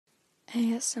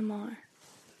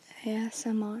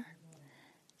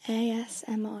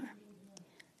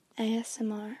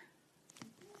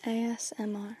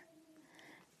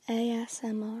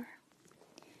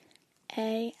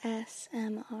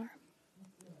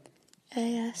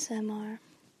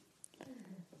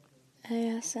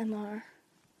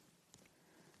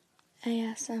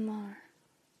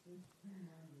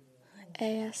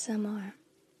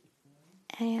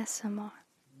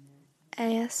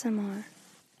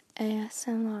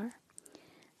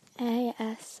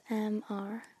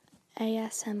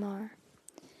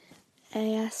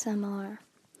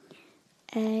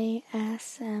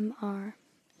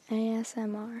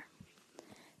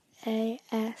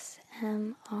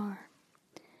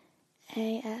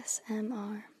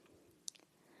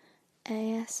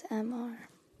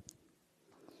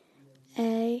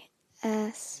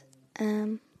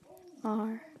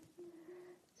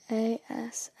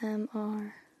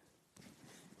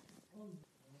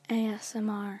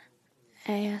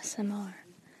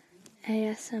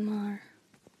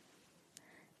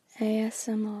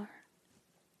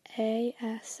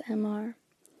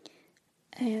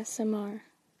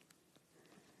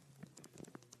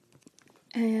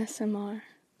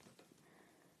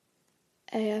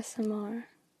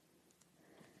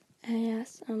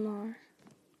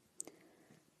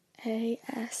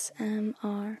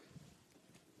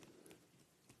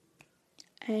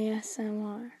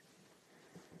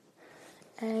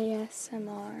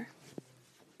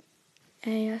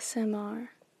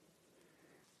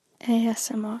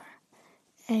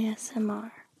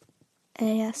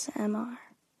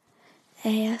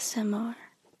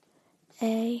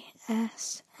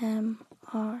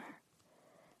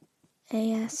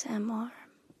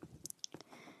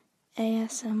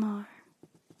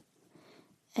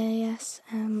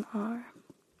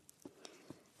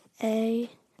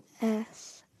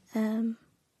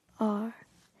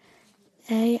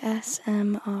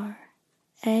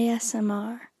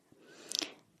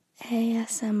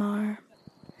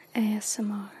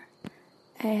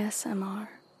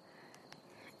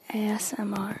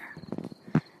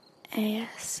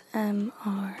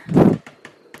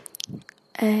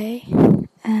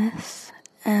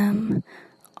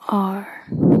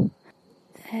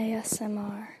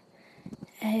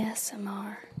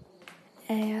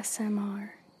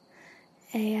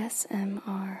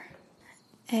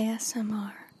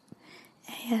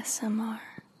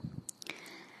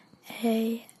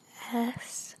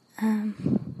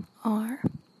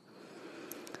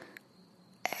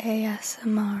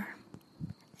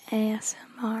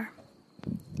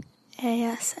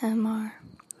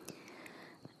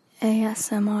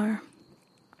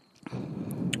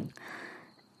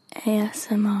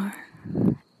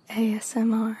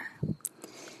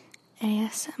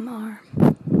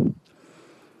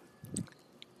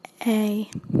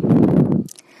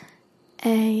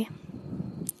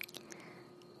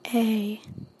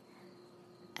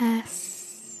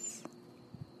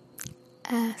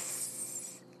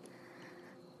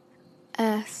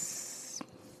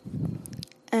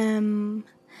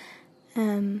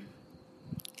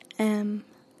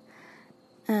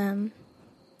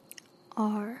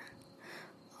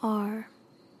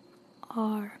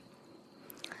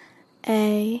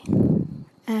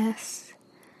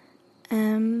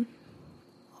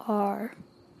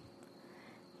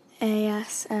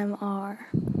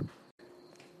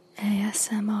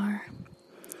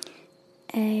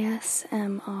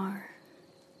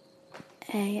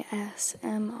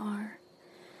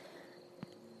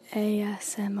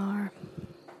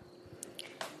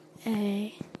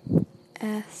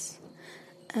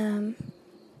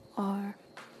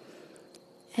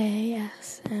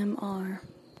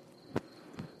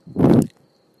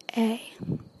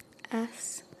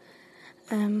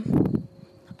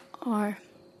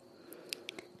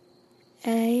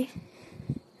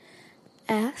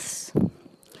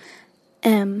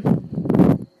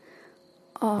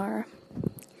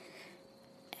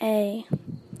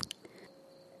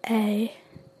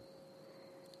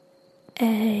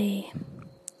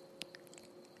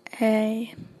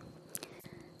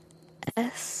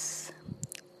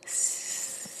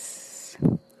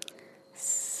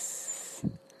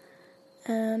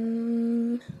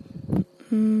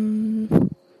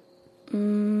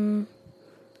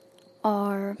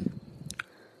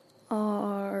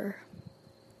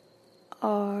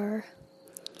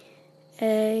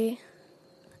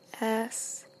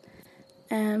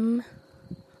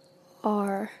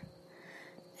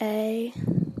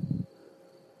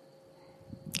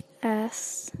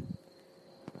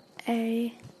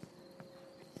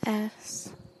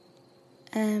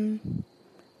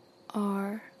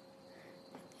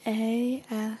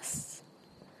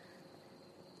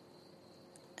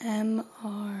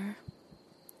ASMR,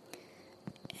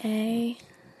 ASMR,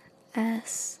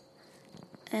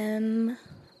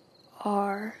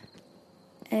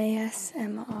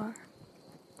 ASMR,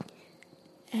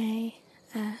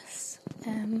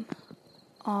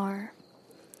 ASMR,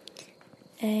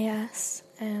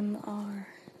 ASMR,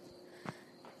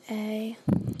 ASMR,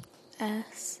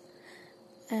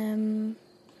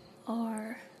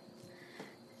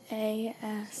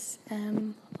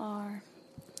 ASMR,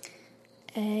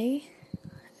 A,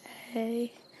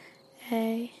 A,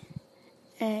 A,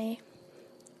 A,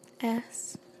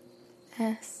 S,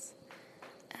 S,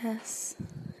 S,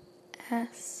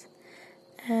 S,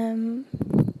 M,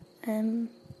 M,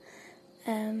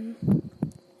 M,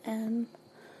 M,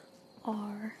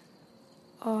 R,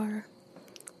 R,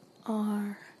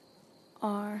 R,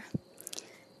 R,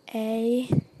 A,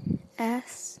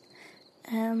 S,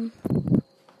 M,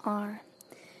 R,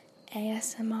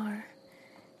 ASMR,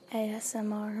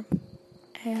 ASMR,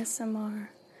 ASMR,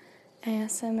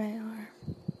 ASMR,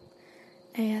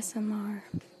 ASMR,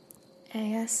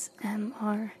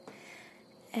 ASMR,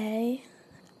 A,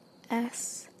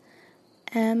 S,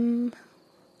 M,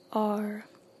 R,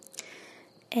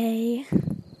 A,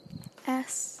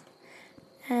 S,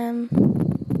 M,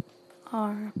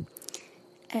 R,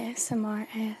 ASMR,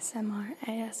 ASMR,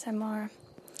 ASMR,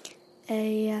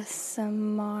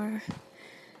 ASMR,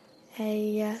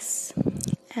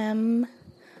 ASMR,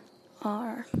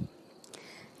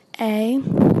 A,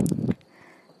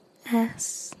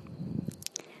 S,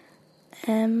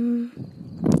 M,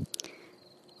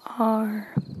 R,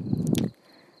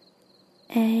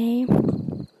 A,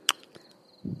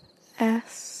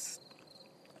 S,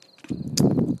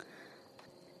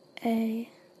 A,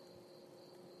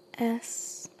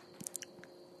 S,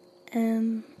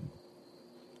 M,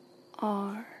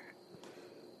 R,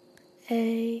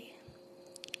 A,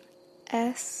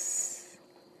 S,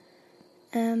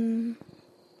 M,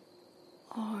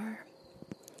 R,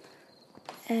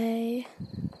 A,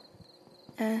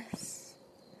 S,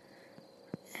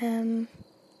 M,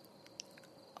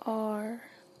 R,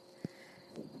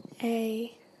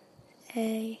 A,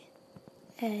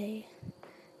 A,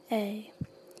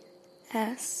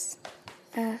 S,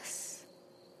 S,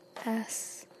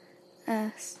 S,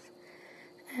 S,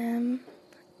 M,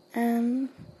 M,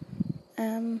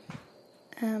 M,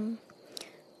 M,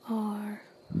 R,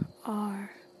 R,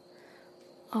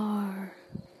 R,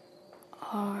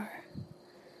 R,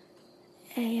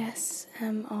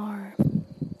 ASMR,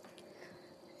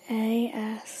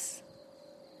 AS,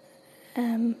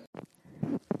 M,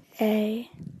 A,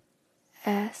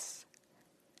 S,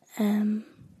 M,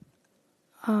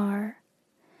 R,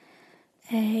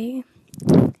 A,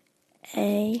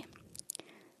 A,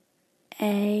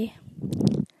 A,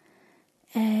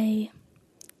 A,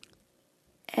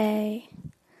 A,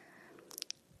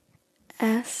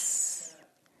 S,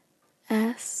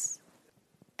 S,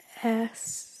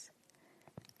 S,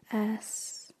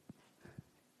 S,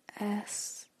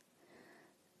 S,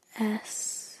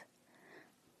 S,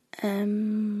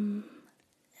 M,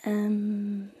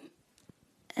 M,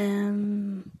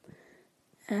 M,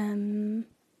 M,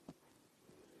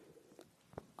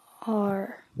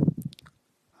 R,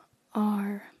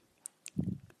 R,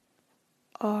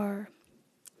 R,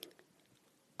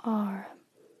 R,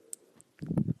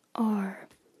 R,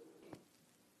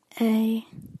 A,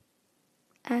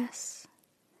 S,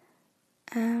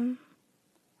 M,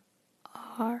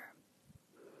 R,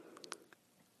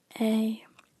 A,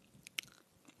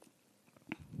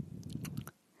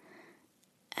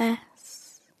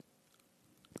 S,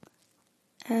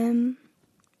 M,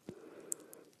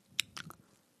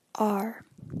 R,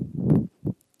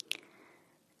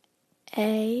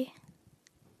 A,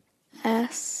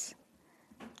 S,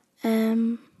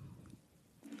 M,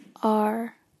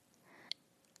 R,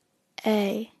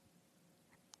 A,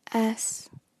 S,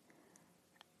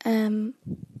 M,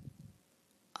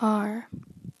 R,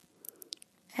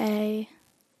 A,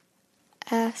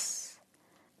 S,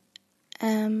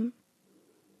 M,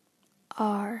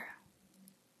 R,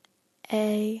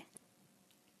 A,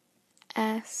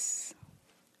 S,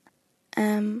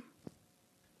 M,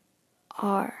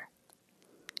 R,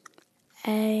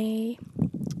 A,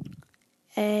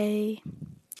 A,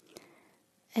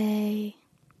 A,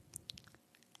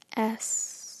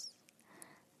 S,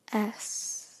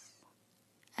 S,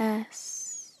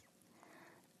 S,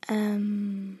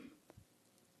 M,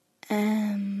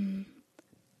 M,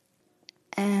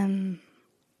 M,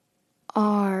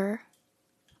 R,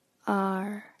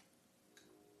 R,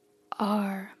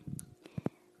 R,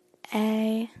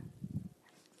 A,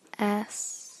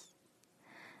 S,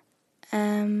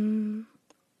 M,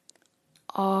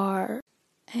 R,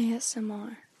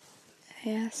 ASMR,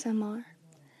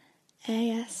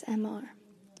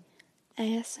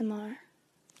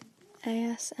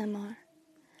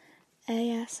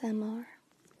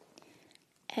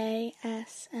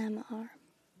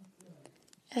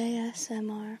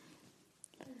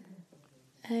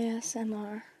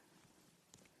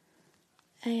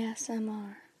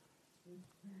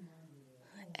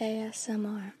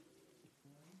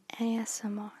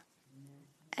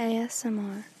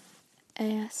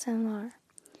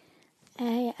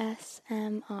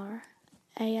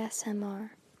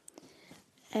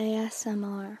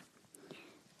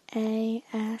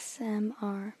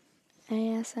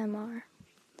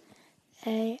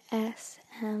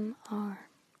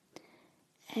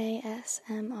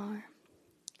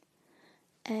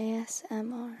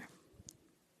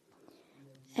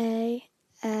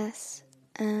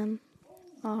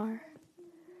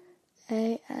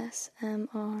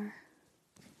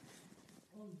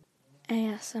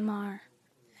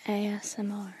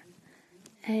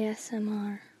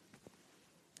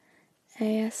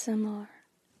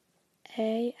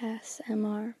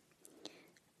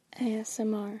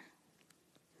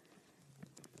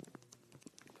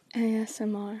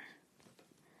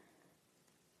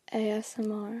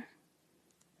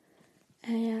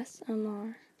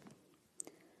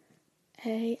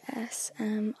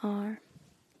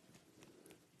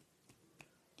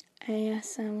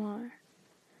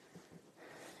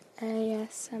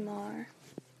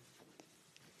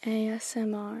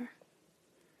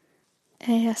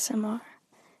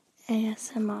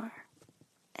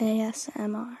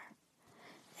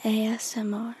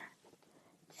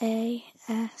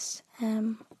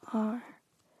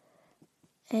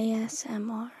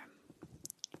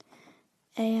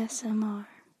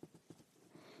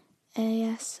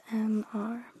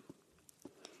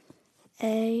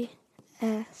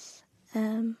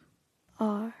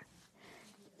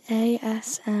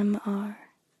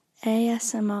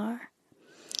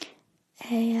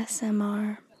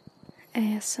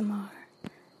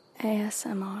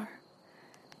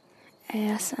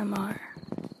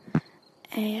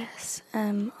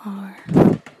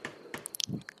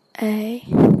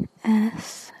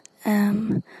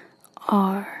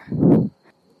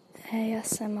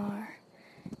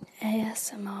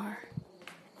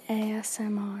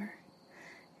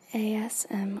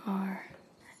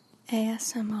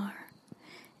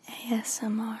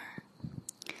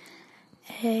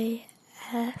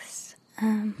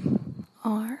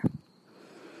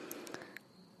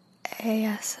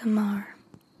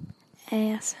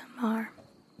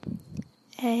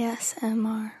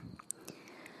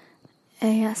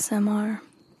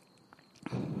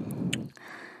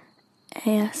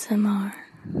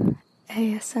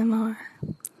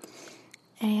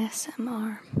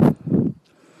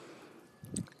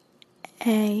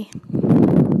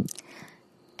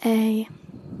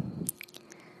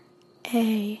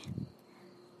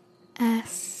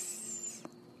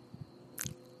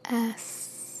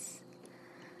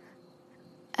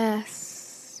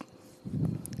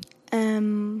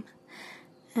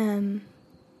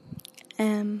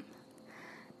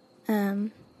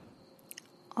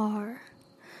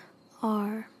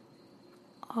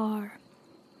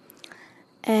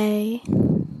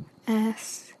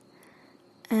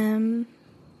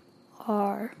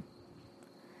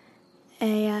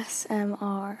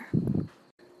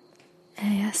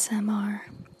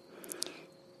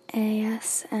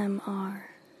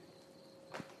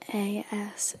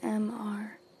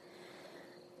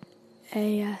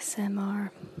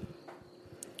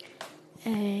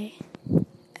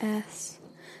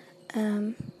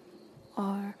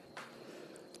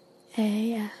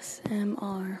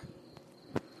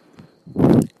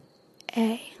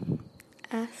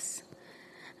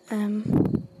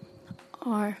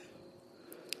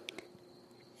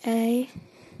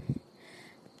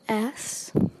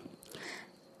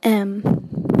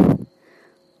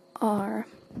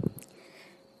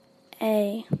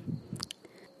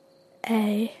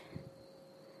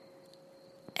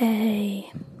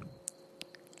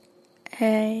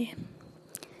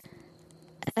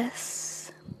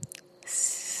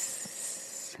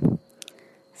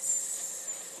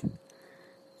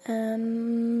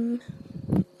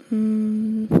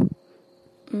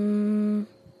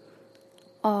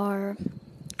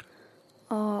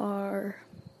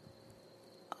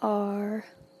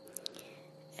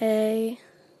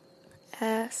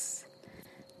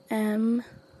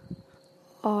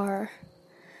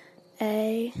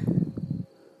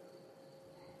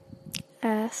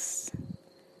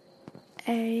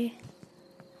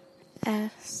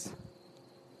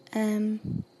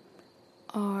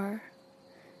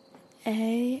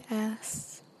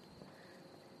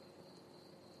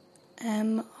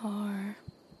 ASMR,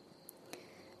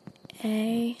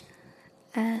 ASMR,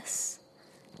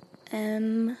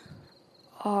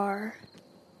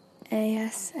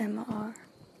 ASMR,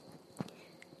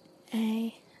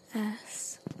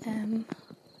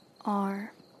 ASMR,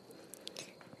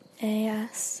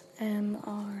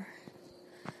 ASMR,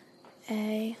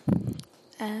 ASMR,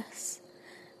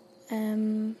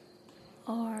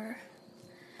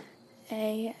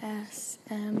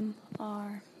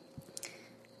 ASMR,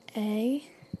 A,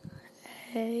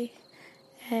 A,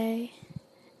 A,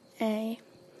 A,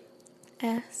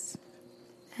 S,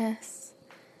 S,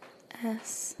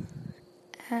 S,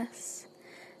 S,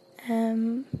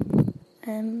 M,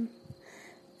 M,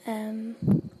 M,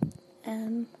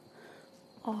 M,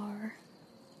 R,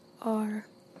 R,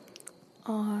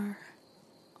 R,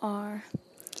 R,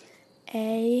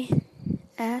 A,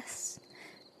 S,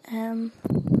 M,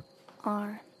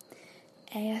 R,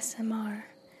 ASMR,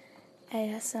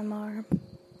 ASMR,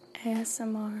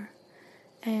 ASMR,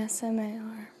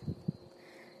 ASMR,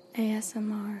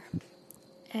 ASMR,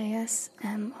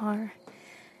 ASMR,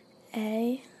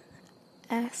 A,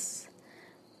 S,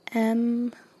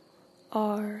 M,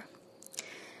 R,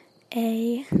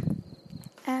 A,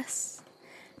 S,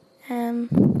 M,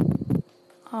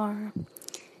 R,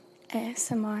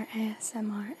 ASMR,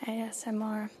 ASMR,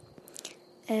 ASMR,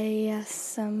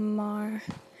 ASMR,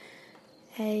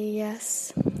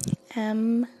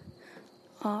 ASMR,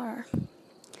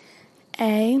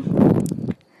 A,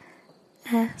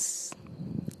 S,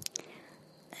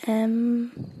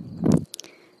 M,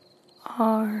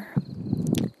 R,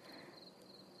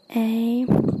 A,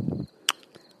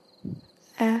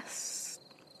 S,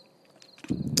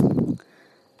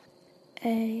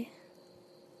 A,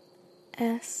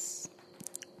 S,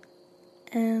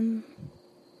 M,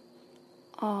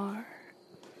 R,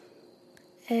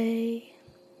 A,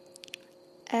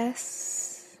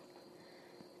 S,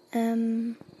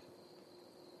 M,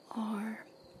 R,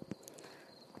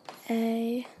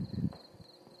 A,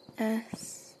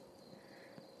 S,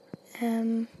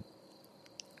 M,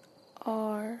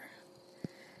 R,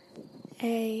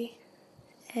 A,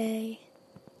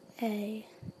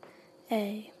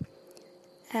 A,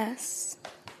 S,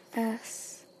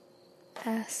 S,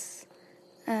 S,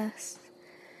 S,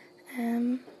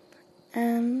 M,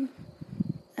 M,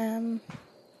 M,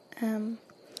 M,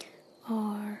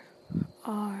 R,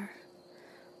 R,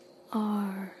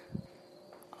 R,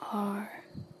 R,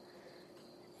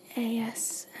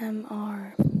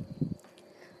 ASMR,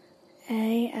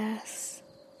 AS,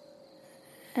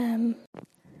 M,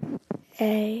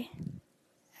 A,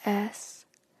 S,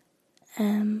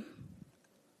 M,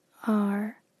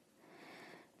 R,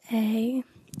 A,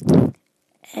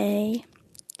 A,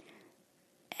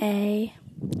 A,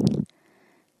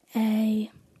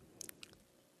 A,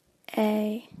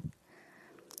 A,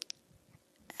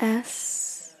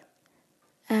 S,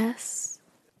 S,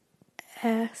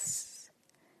 S,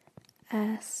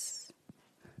 S,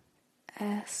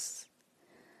 S,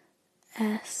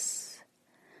 S,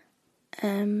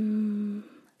 M,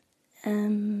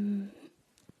 M,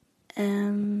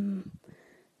 M,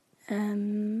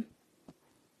 M,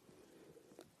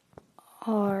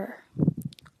 R,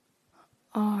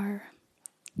 R,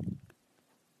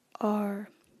 R,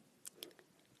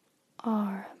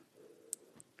 R,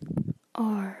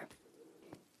 R,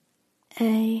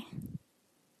 A,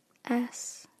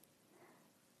 S,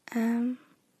 M,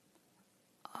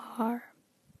 R,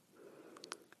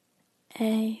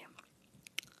 A,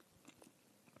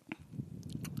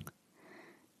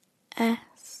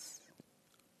 S,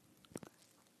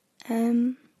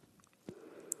 M,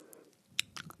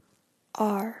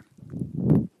 R,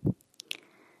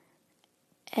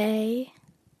 A,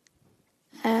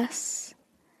 S,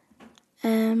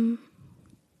 M,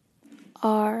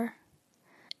 R,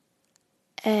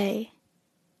 A,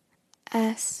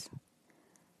 S,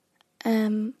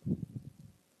 M,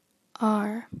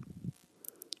 R,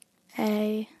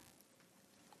 A,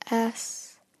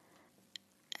 S,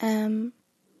 M,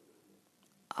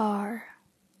 R,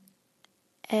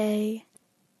 A,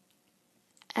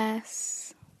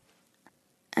 S,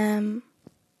 M,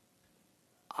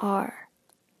 R,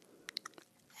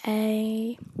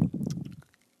 A,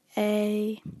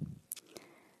 A,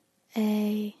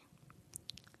 A,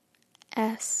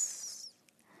 S,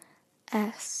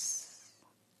 S,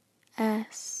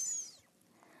 S,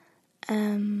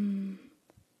 M,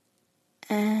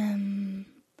 M,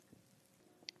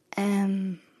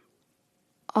 M,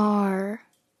 R,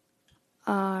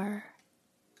 R,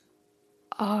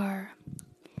 R,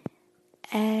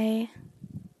 A,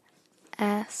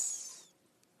 S,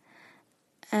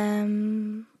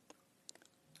 M,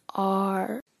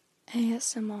 R,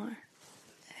 ASMR,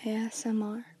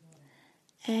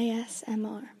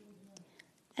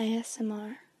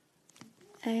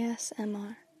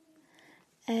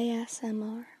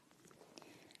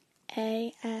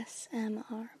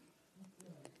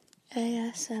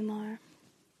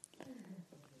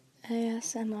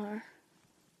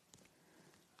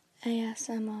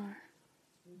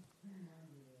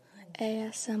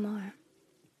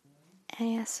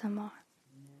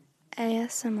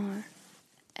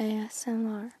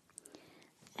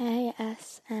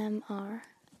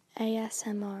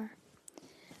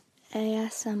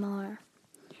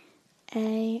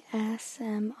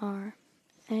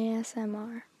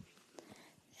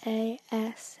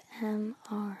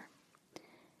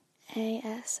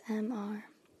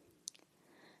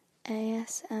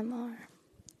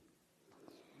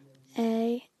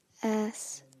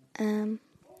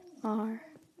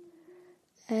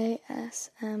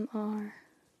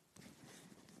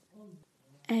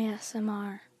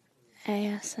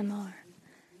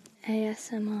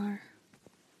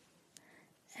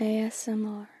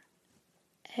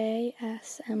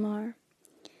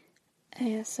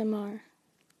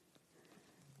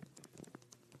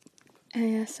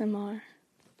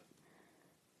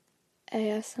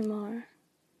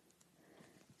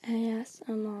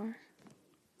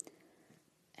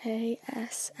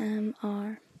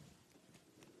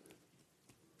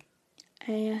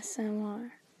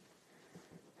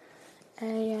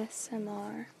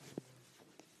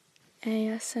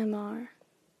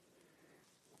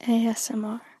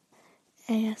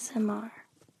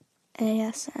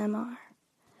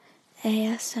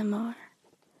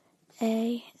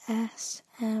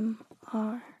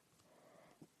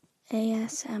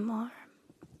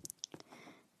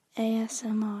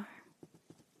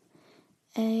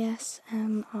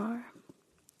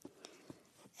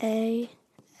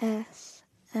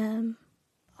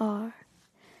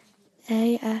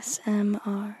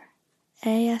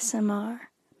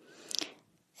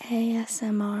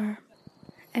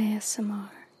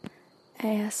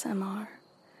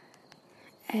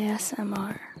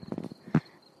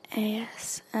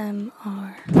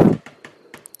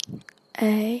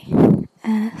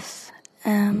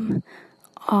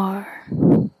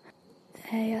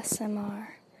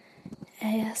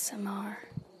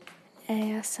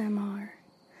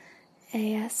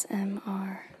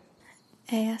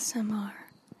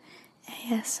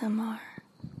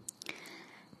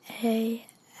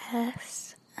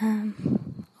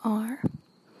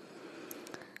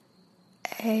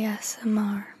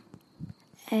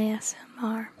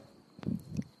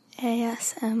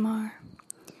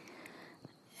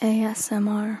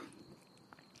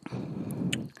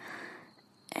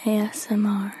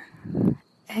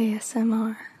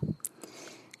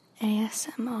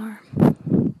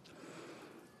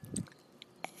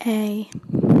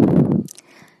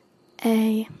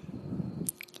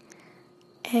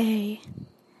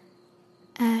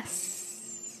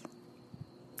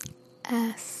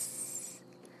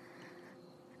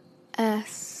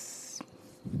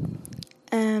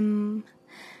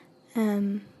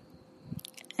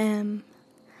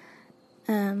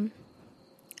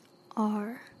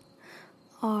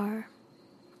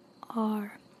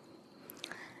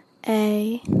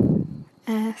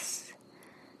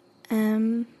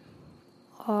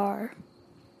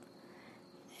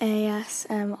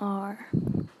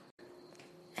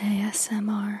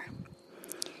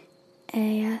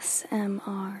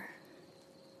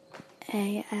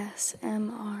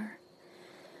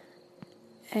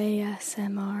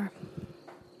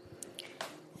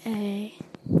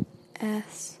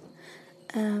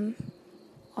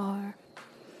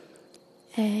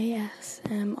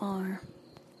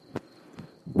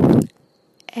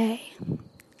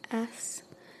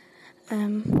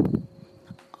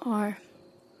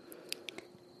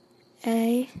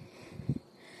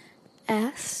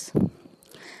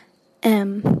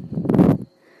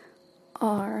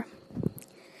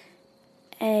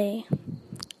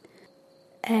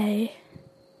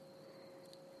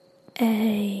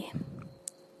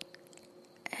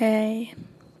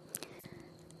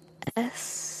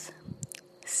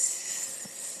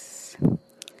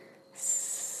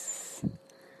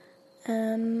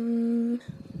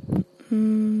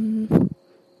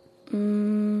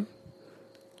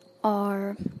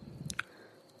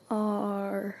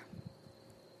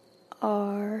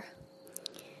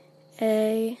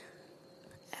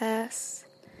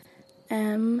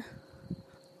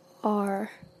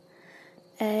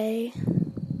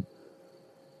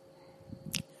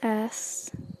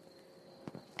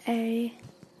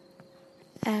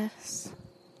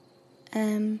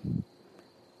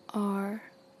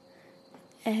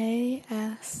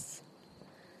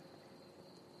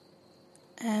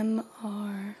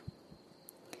 ASMR,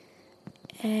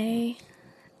 ASMR,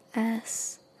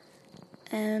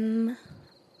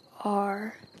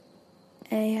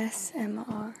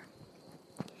 ASMR,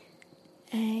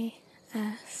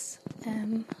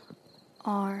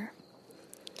 ASMR,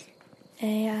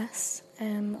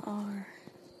 ASMR,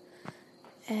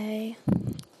 ASMR,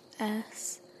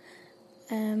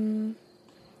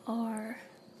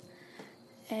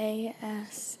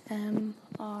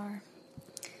 ASMR,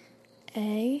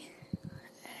 A,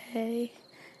 A,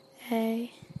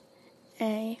 A,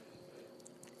 A,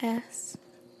 S,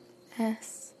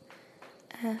 S,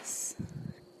 S,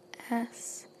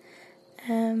 S,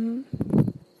 M,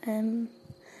 M,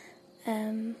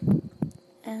 M,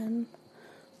 M,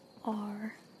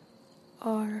 R,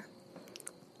 R,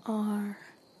 R,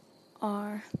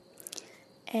 R,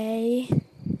 A,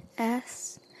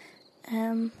 S,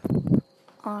 M,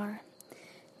 R,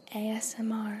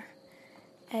 ASMR,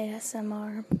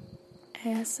 ASMR,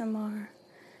 ASMR,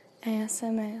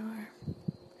 ASMR,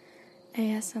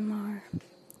 ASMR,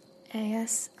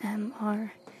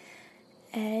 ASMR,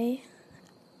 A,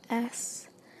 S,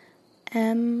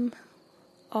 M,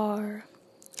 R,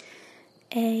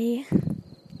 A,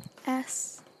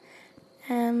 S,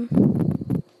 M,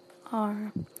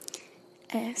 R,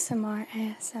 ASMR,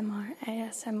 ASMR,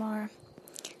 ASMR,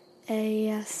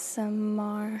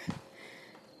 ASMR,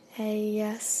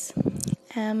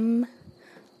 ASMR,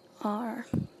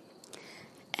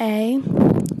 A,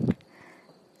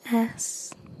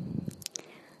 S,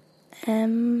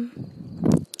 M,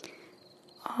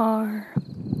 R,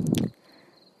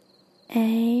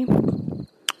 A,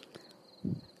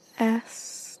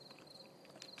 S,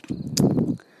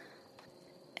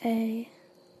 A,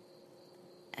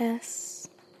 S,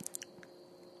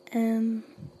 M,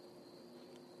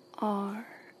 R,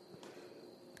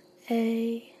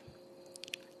 A,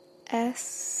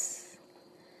 S,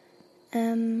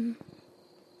 M,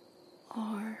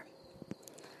 R,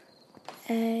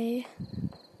 A,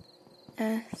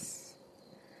 S,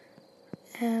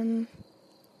 M,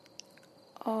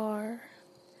 R,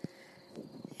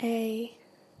 A,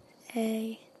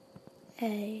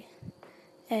 A,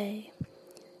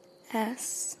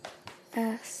 S,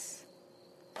 S,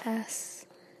 S,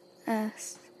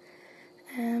 S,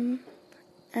 M,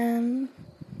 M,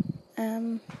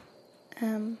 M,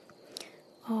 M,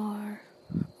 R,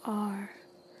 R,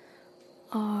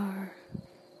 R,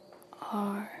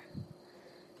 R,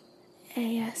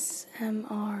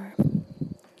 ASMR,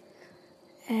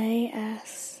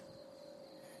 AS,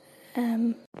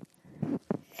 M,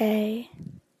 A,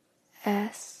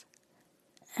 S,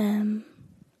 M,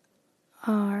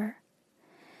 R,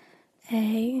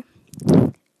 A,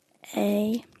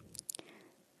 A,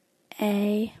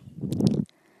 A,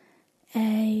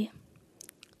 A,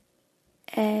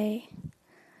 A,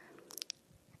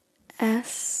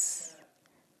 S,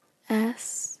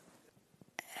 S,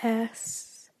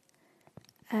 S,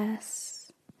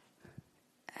 S,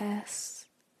 S,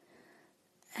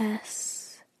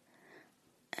 S,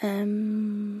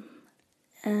 M,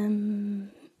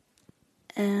 M,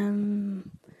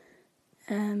 M,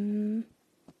 M,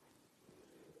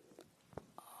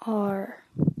 R,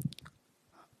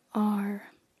 R,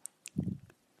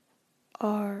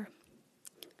 R,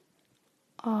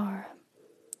 R,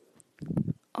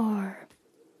 R,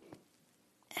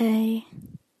 A,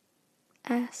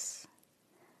 S,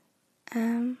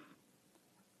 M,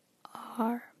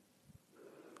 R,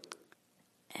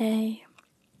 A,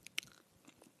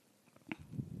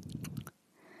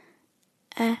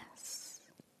 S,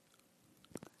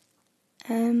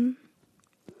 M,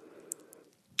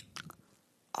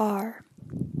 R,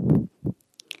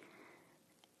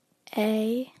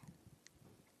 A,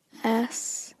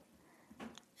 S,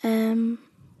 M,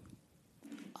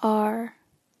 R,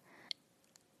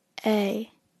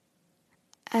 A,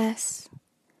 S,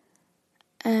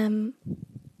 M,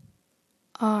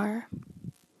 R,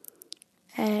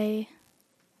 A,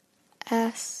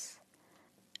 S,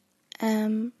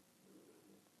 M,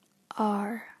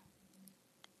 R,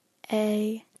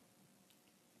 A,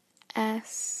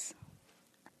 S,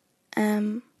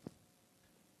 M,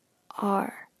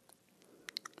 R,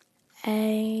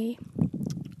 A,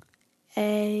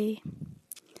 A,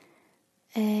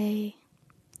 A,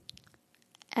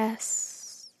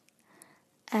 S,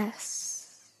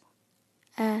 S,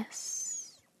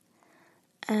 S,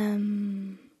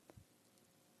 M,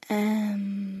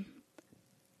 M,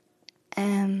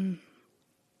 M,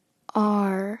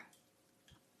 R,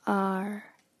 R,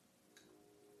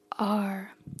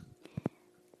 R,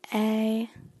 A,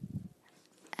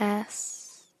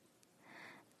 S,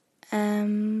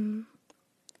 M,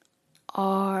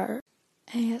 R,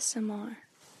 ASMR,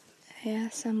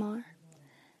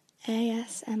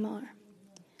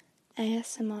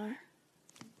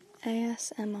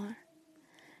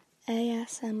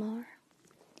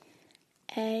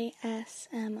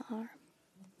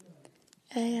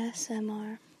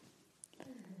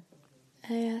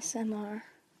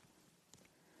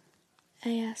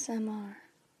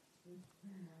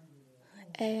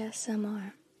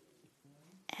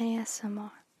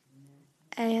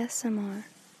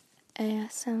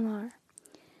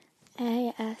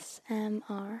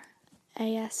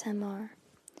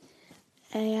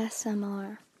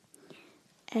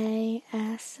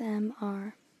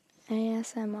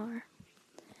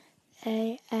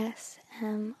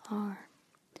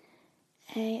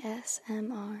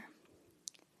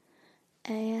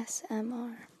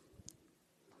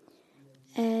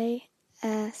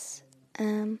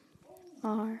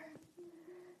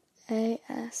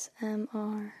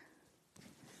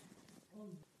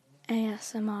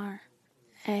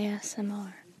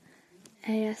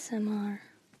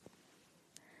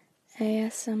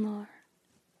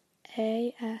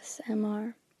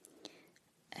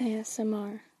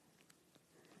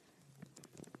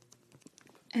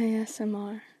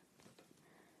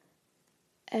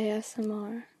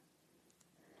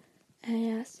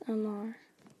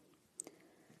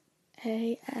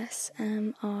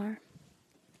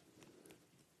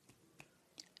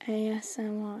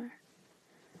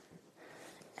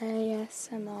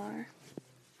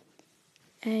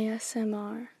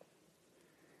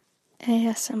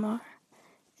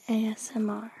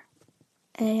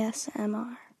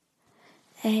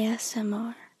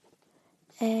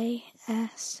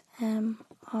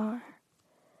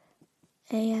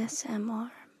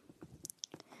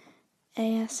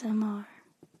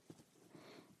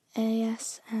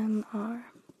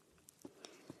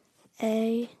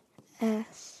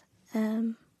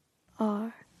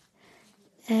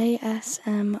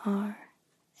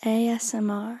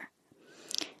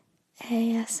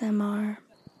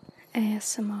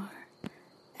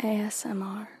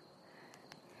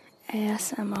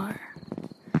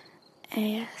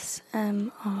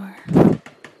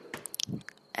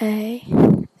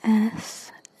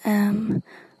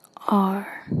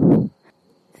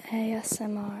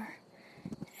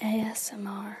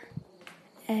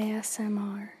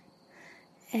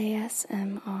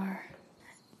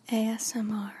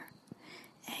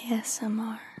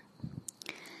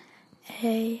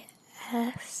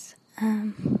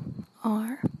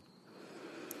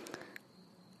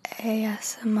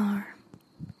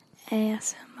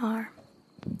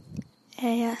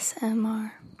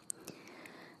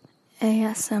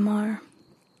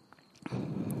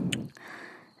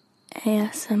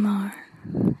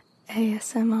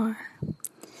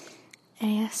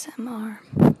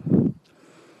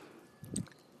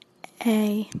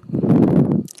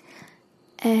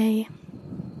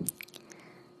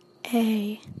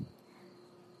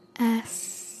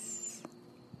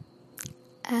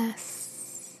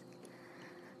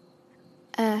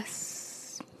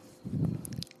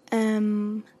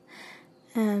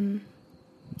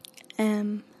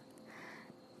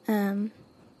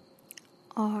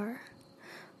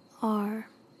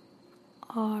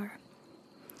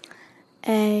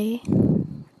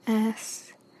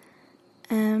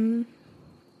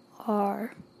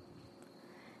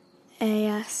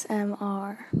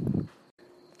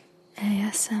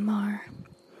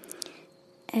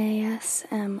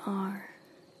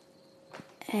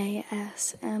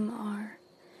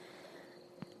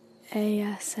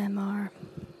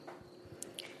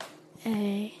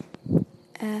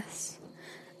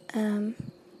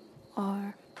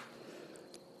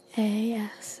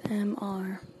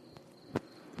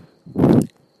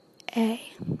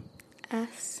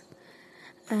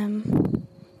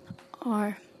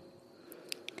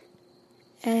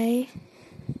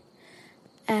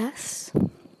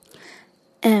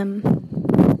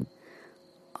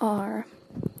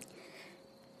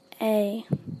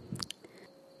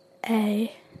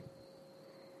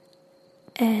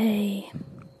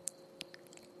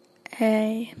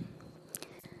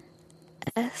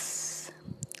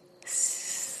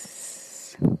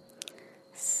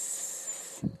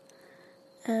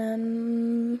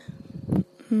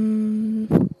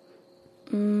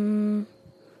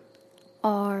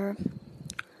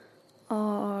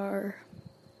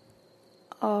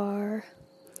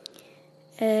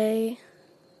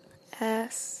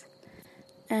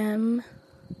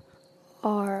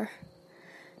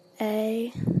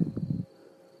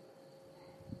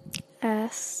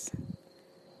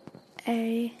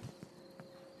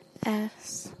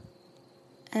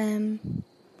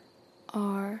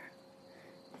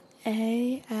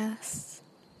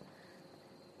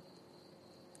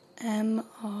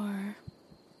 ASMR,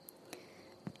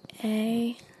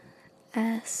 ASMR,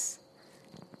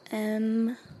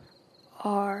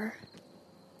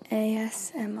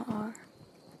 ASMR,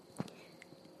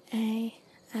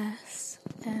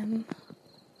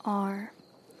 ASMR,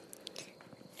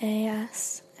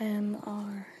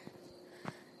 ASMR,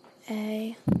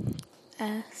 ASMR,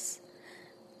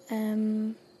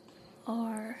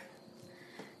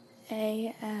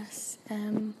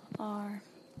 ASMR,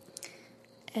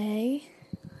 A,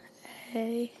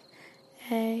 A,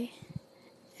 A,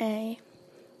 A,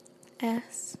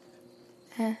 S,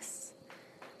 S,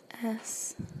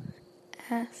 S,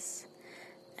 S,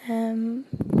 M,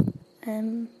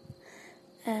 M,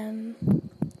 M,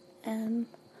 M,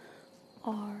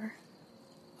 R,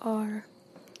 R,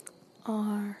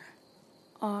 R,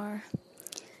 R,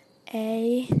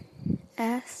 A,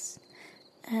 S,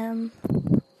 M,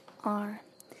 R,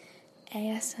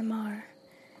 ASMR,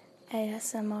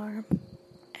 ASMR,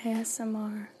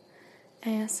 ASMR,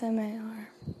 ASMR,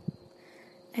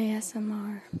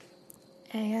 ASMR,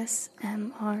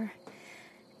 ASMR,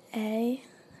 A,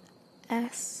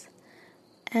 S,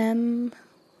 M,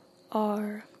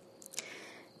 R,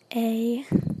 A,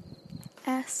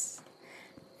 S,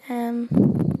 M,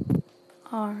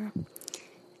 R,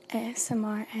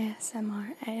 ASMR,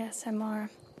 ASMR, ASMR,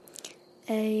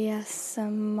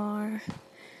 ASMR,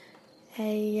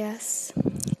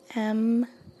 ASMR,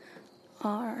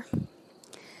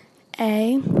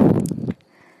 A,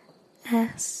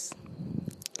 S,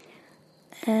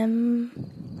 M,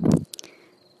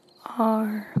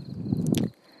 R,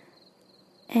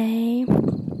 A,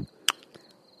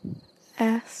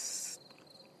 S,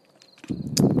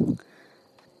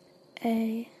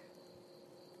 A,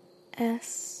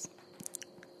 S,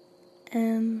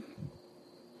 M,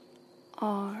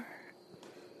 R,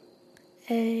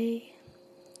 A,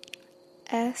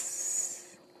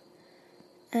 S,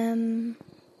 M,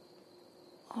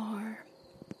 R,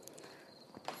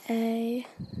 A,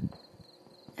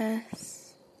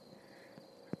 S,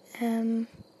 M,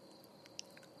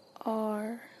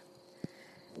 R,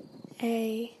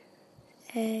 A,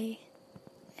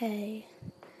 A,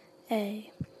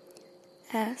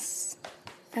 S,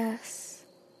 S,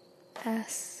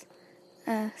 S,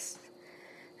 S,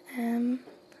 M,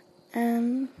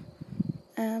 M,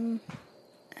 M,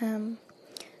 M,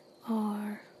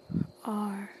 R,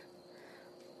 R,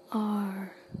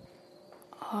 R,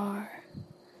 R,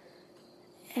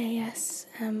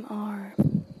 ASMR,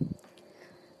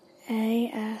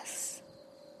 AS,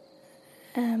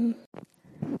 M,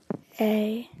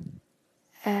 A,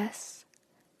 S,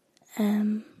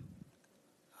 M,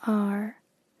 R,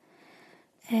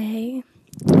 A,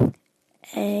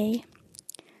 A,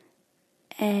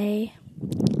 A,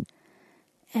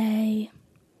 A,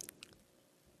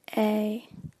 A,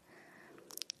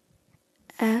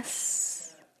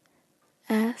 S,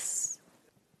 S,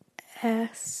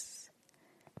 S,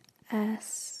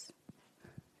 S,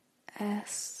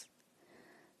 S,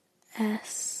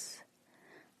 S,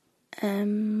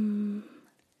 M,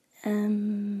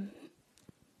 M,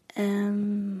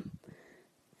 M,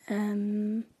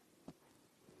 M,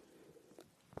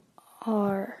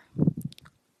 R,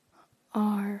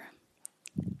 R,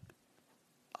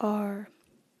 R,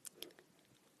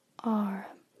 R,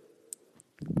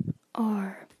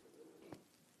 R,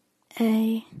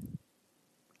 A,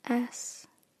 S,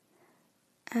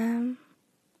 M,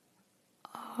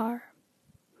 R,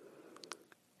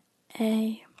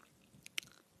 A,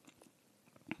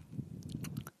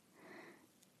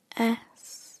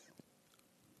 S,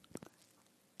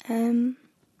 M,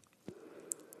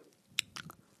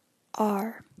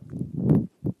 R,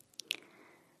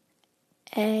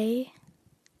 A,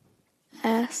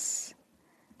 S,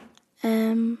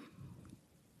 M,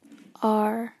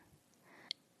 R,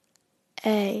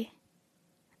 A,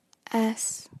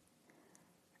 S,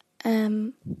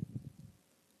 M,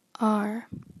 R,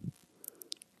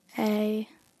 A,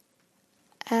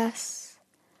 S,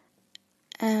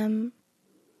 M,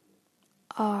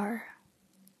 R,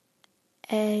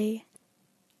 A,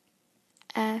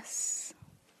 S,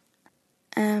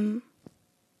 M,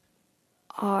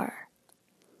 R,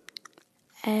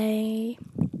 A,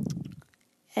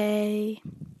 A,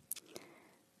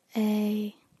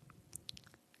 A,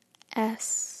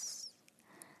 S,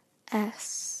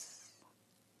 S,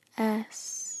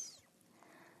 S,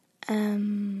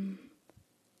 M,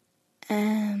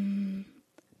 M,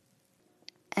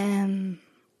 M,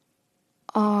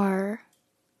 R,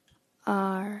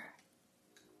 R,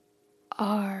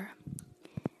 R,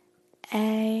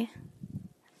 A,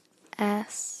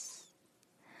 S,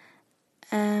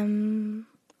 M,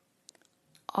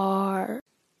 R,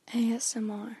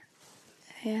 ASMR,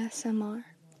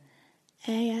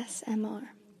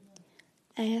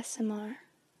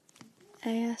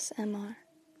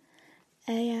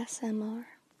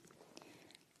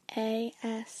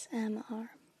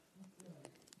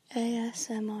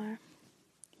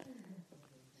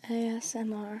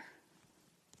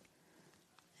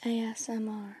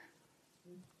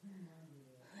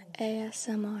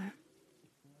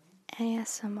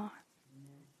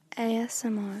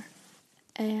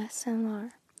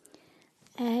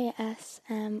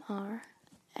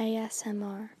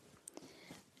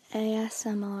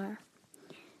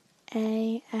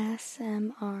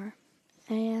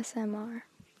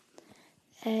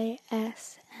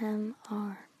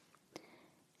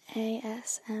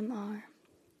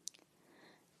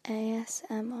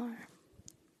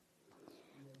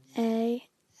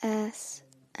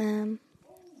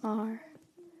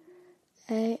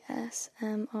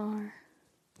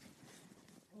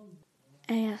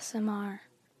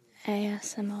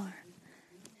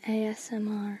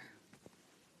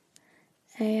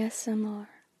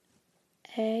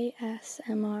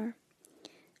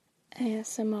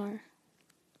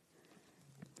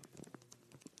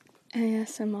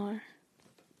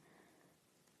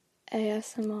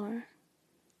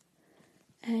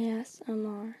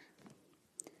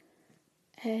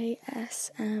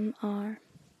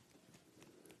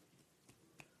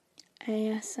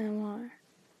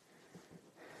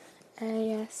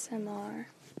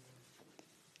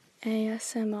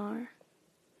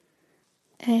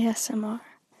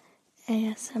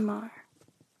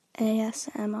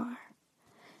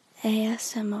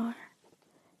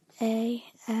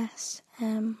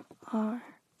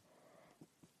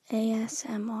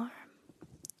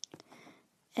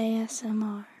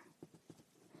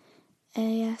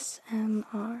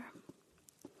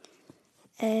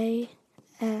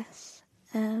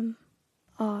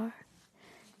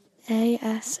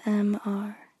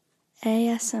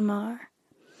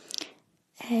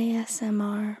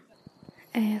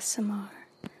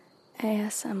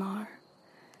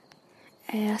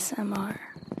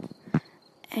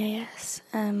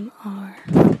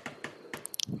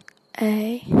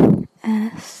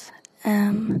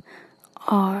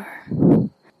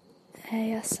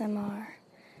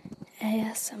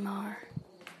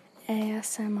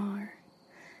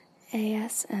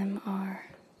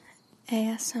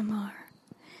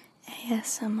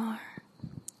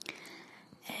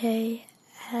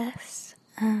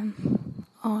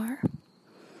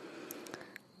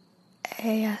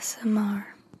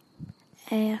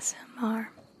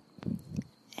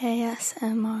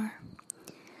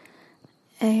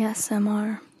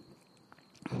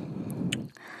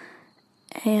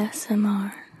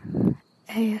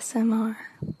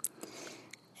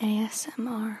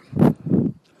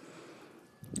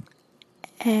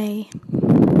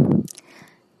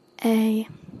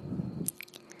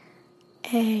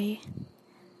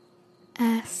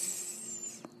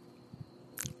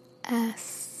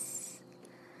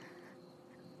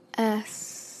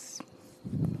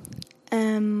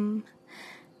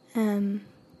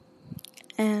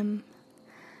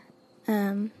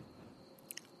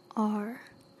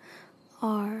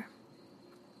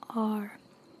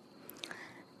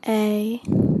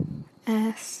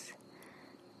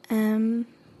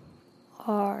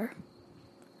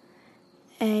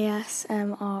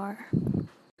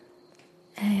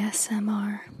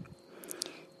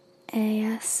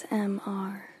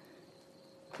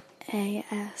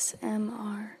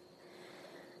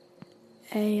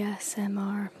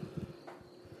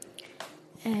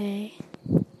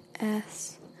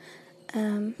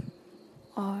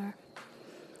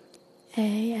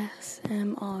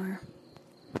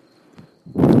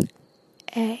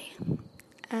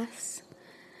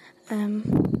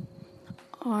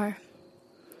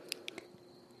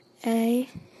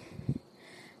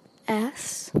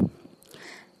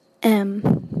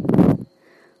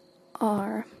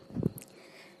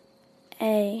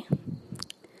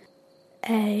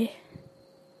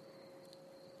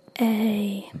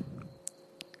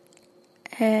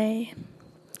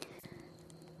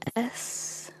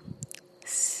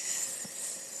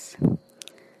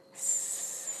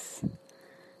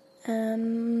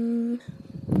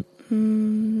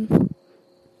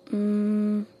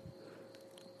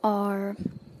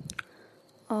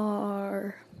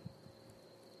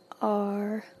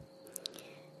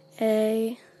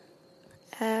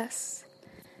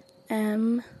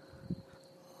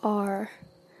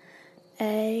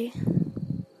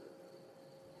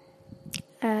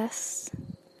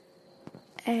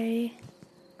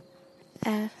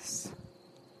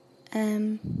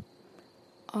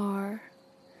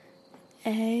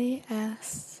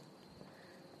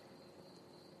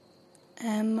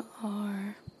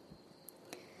 ASMR,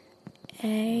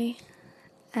 ASMR,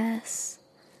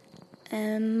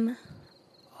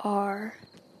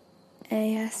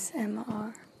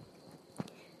 ASMR,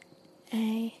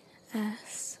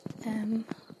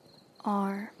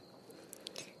 ASMR,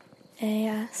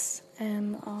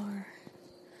 ASMR,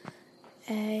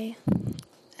 ASMR,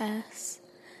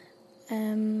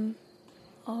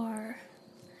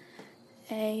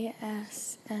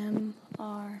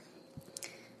 ASMR,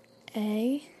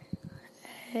 A,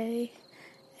 A,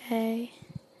 A,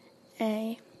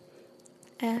 A,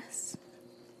 S,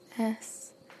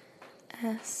 S,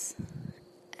 S,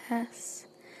 S,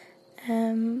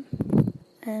 M,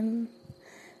 M,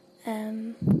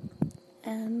 M,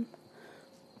 M,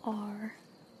 R,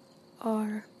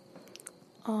 R,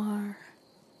 R,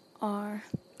 R,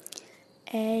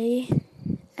 A,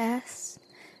 S,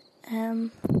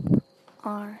 M,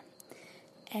 R,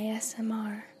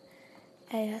 ASMR,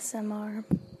 ASMR,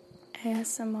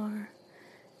 ASMR,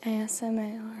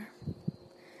 ASMR,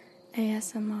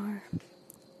 ASMR,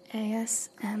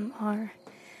 ASMR,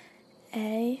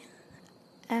 A,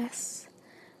 S,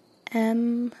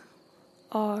 M,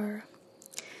 R,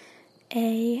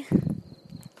 A,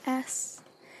 S,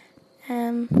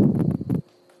 M,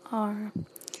 R,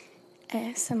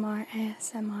 ASMR,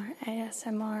 ASMR,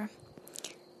 ASMR,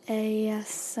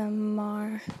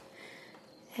 ASMR,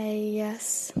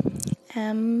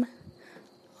 ASMR,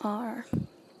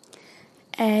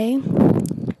 A,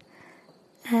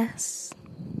 S,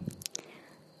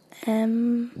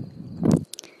 M,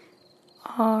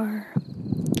 R,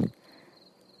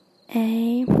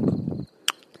 A,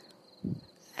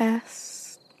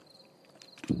 S,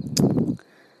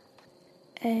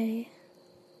 A,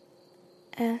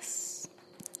 S,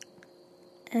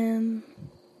 M,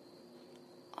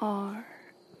 R,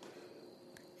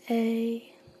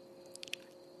 A,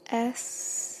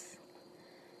 S,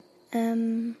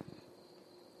 M,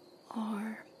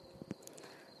 R,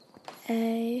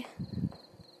 A,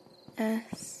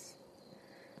 S,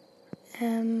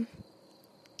 M,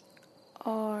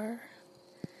 R,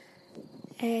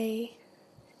 A,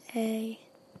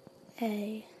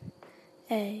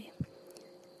 A,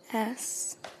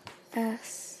 S,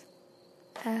 S,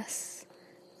 S,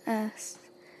 S,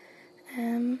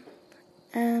 M,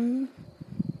 M,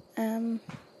 M,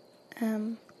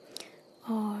 M,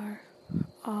 R,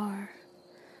 R,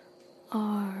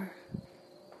 R,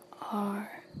 R,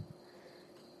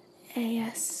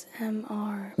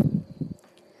 ASMR,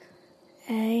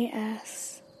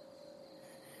 AS,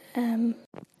 M,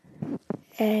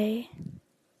 A,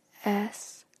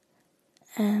 S,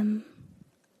 M,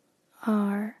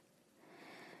 R,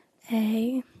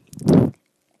 A,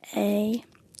 A,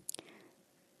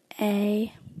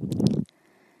 A,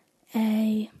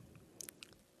 A,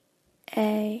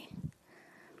 A,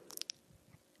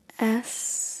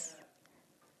 S,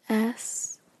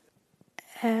 S,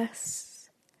 S,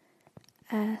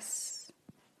 S,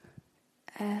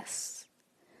 S,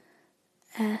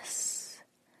 S,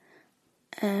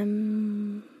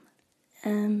 M,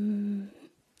 M,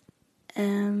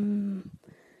 M,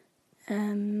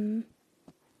 M,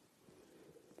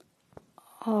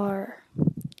 R,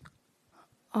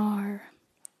 R,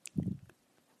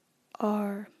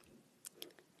 R,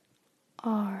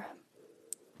 R,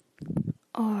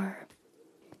 R,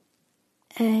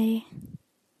 A,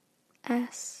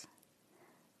 S,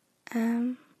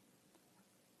 M,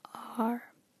 R,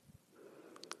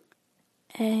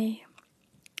 A,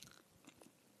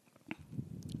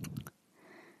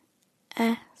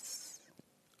 S,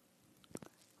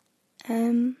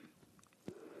 M,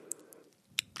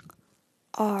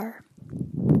 R,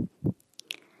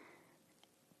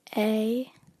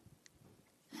 A,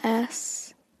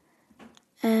 S,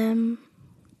 M,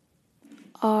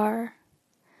 R,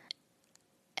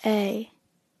 A,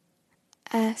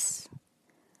 S,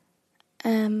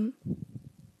 M,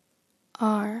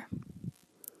 R,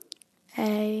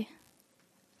 A,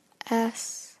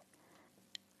 S,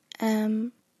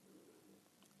 M,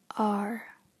 R,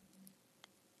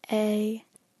 A,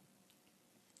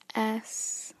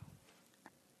 S,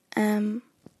 M,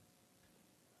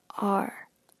 R,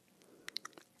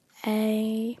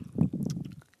 A,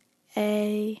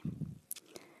 A,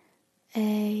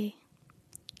 A,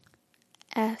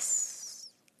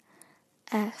 S,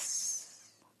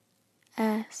 S,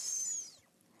 S,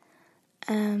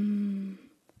 M,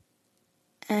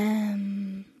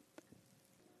 M,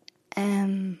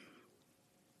 M,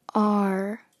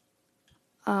 R,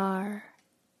 R,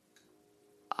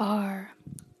 R,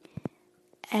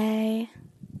 A,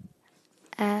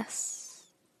 S,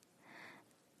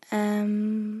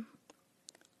 M,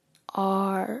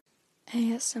 R,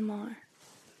 ASMR,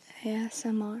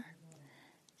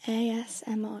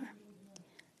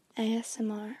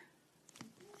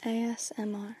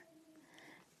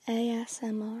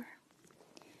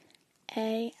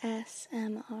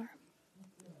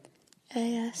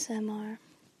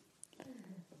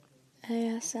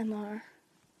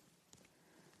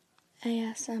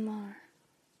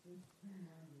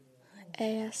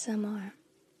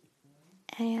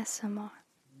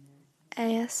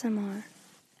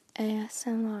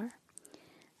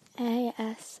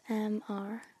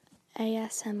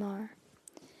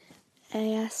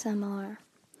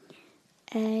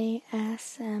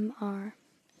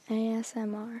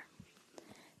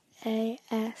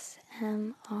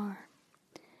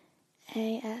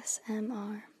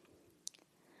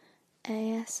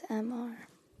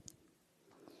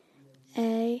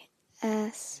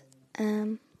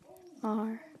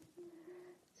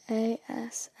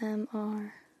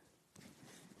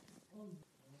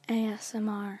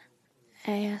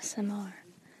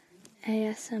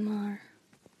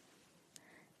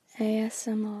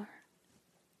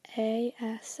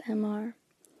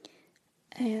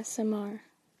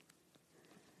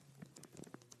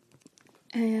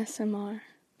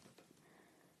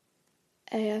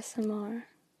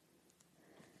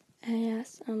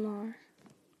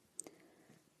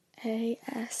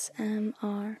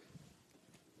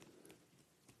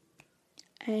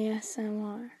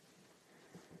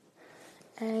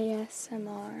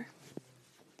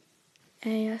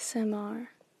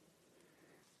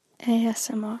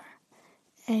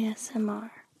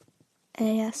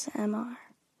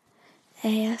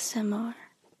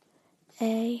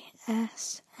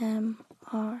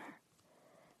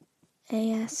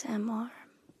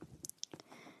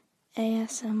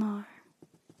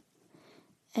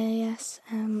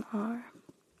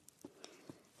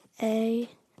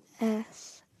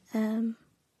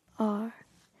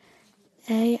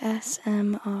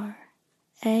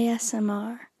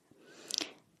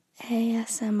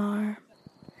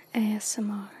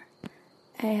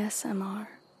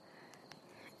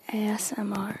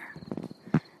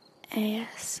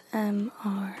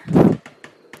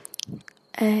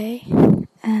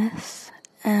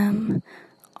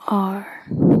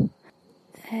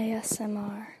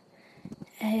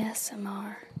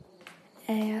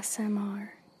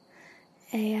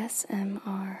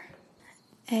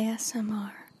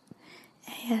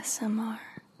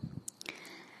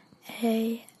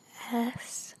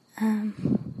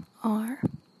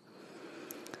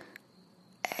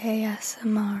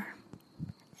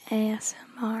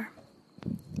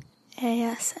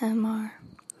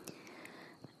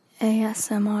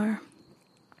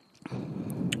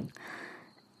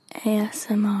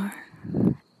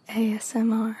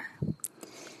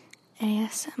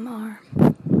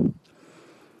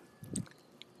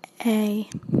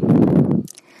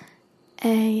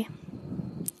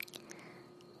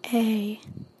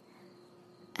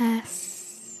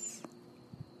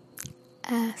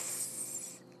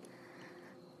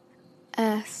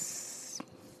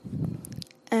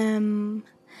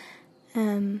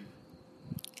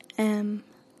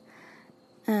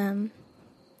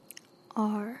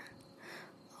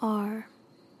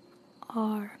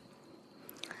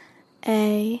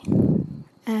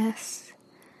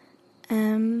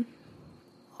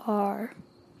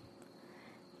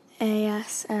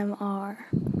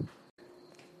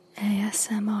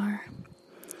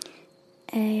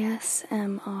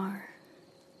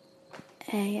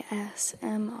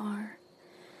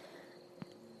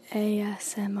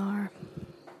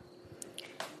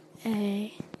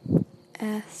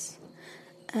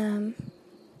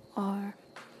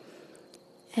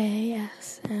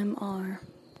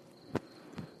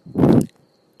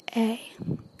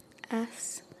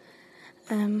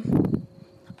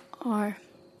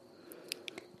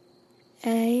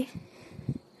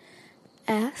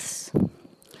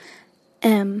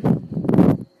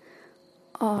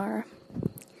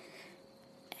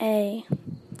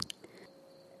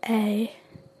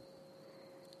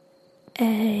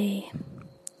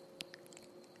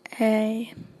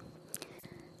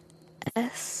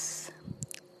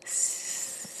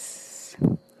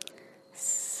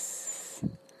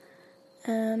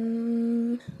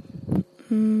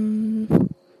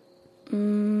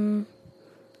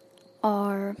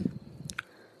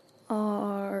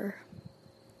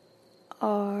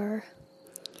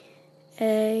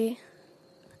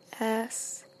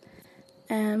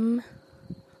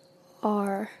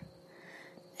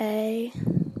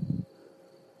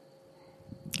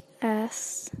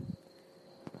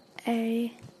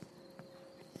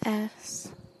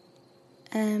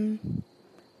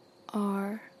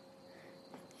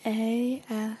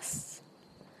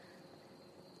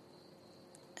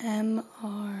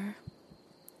 ASMR,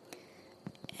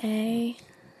 ASMR,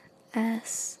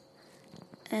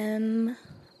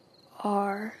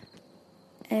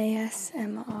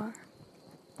 ASMR,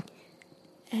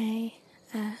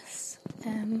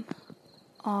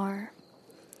 ASMR,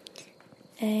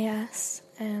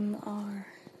 ASMR,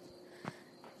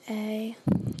 ASMR,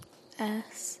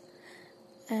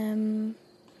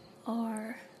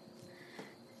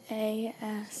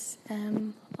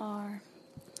 ASMR,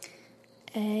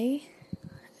 A,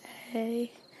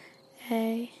 A,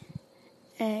 A,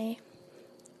 A,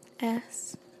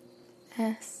 S,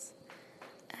 S,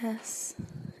 S,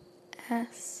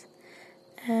 S,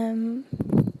 M,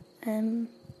 M,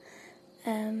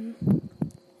 M,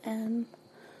 M,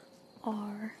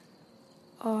 R,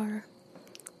 R,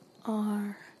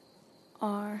 R,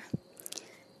 R,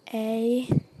 A,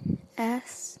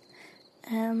 S,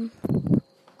 M,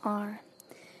 R,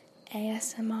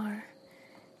 ASMR,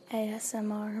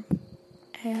 ASMR,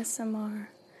 ASMR,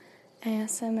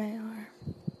 ASMR,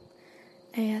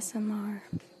 ASMR,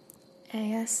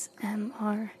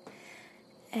 ASMR,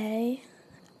 A,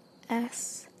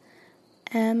 S,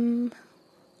 M,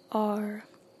 R,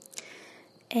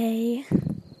 A,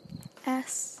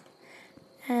 S,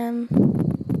 M,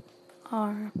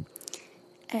 R,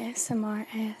 ASMR,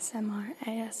 ASMR,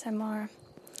 ASMR,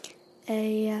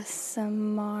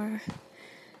 ASMR,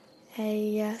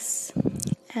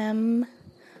 ASMR,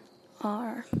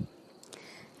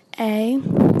 A,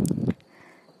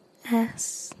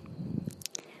 S,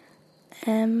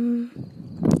 M,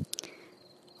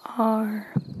 R,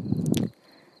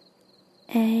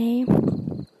 A,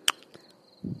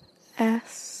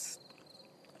 S,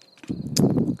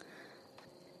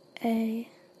 A,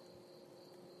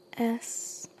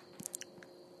 S,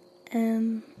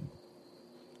 M,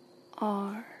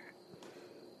 R,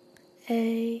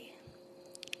 A,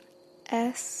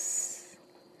 S,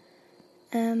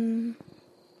 M,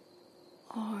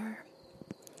 R,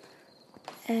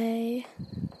 A,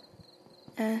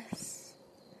 S,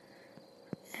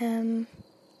 M,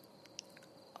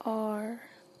 R,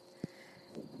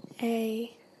 A,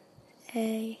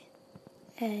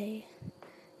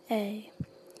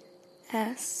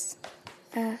 S,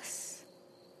 S,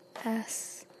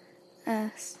 S,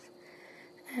 S,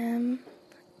 M,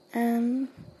 M,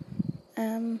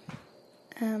 M,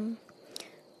 M,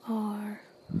 R,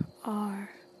 R,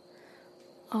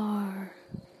 R,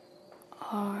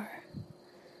 R,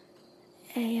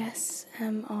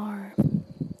 ASMR,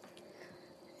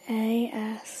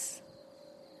 AS,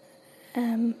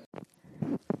 M,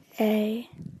 A,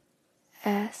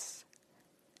 S,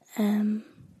 M,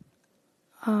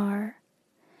 R,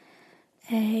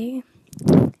 A,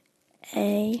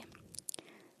 A,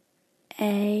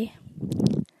 A,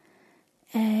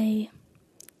 A,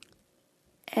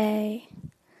 A,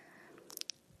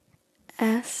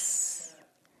 S,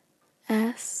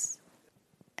 S,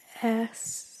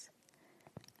 S,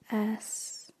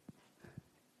 S,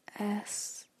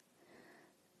 S,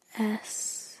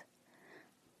 S,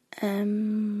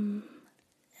 M,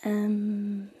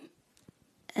 M,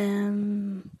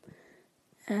 M,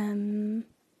 M,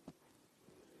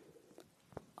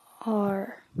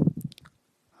 R,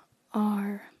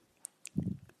 R,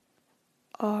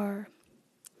 R,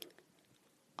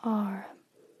 R,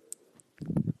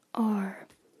 R,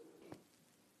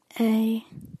 A,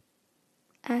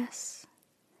 S,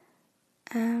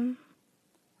 M,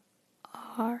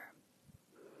 R,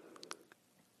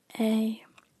 A,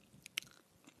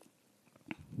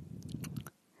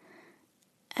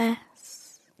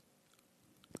 S,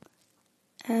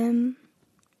 M,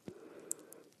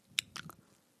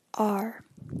 R,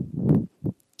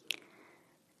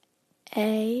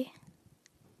 A,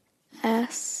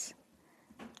 S,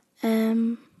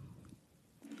 M,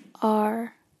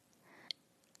 R,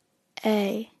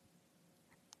 A,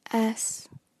 S,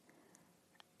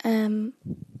 M,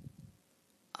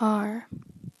 R,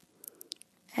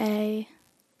 A,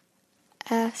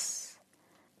 S,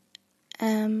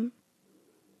 M,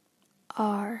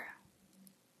 R,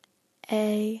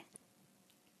 A,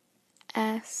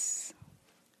 S,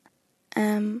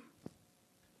 M,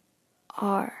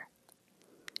 R,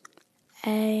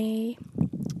 A,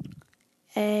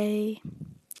 A,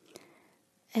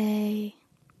 A,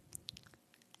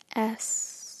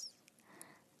 S,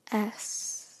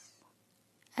 S,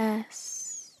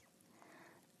 S,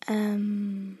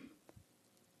 M,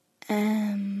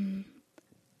 M,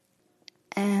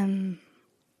 M,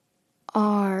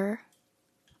 R,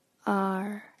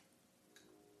 R,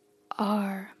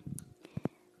 R,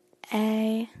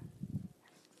 A,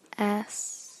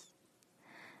 S,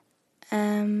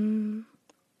 M,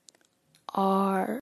 R.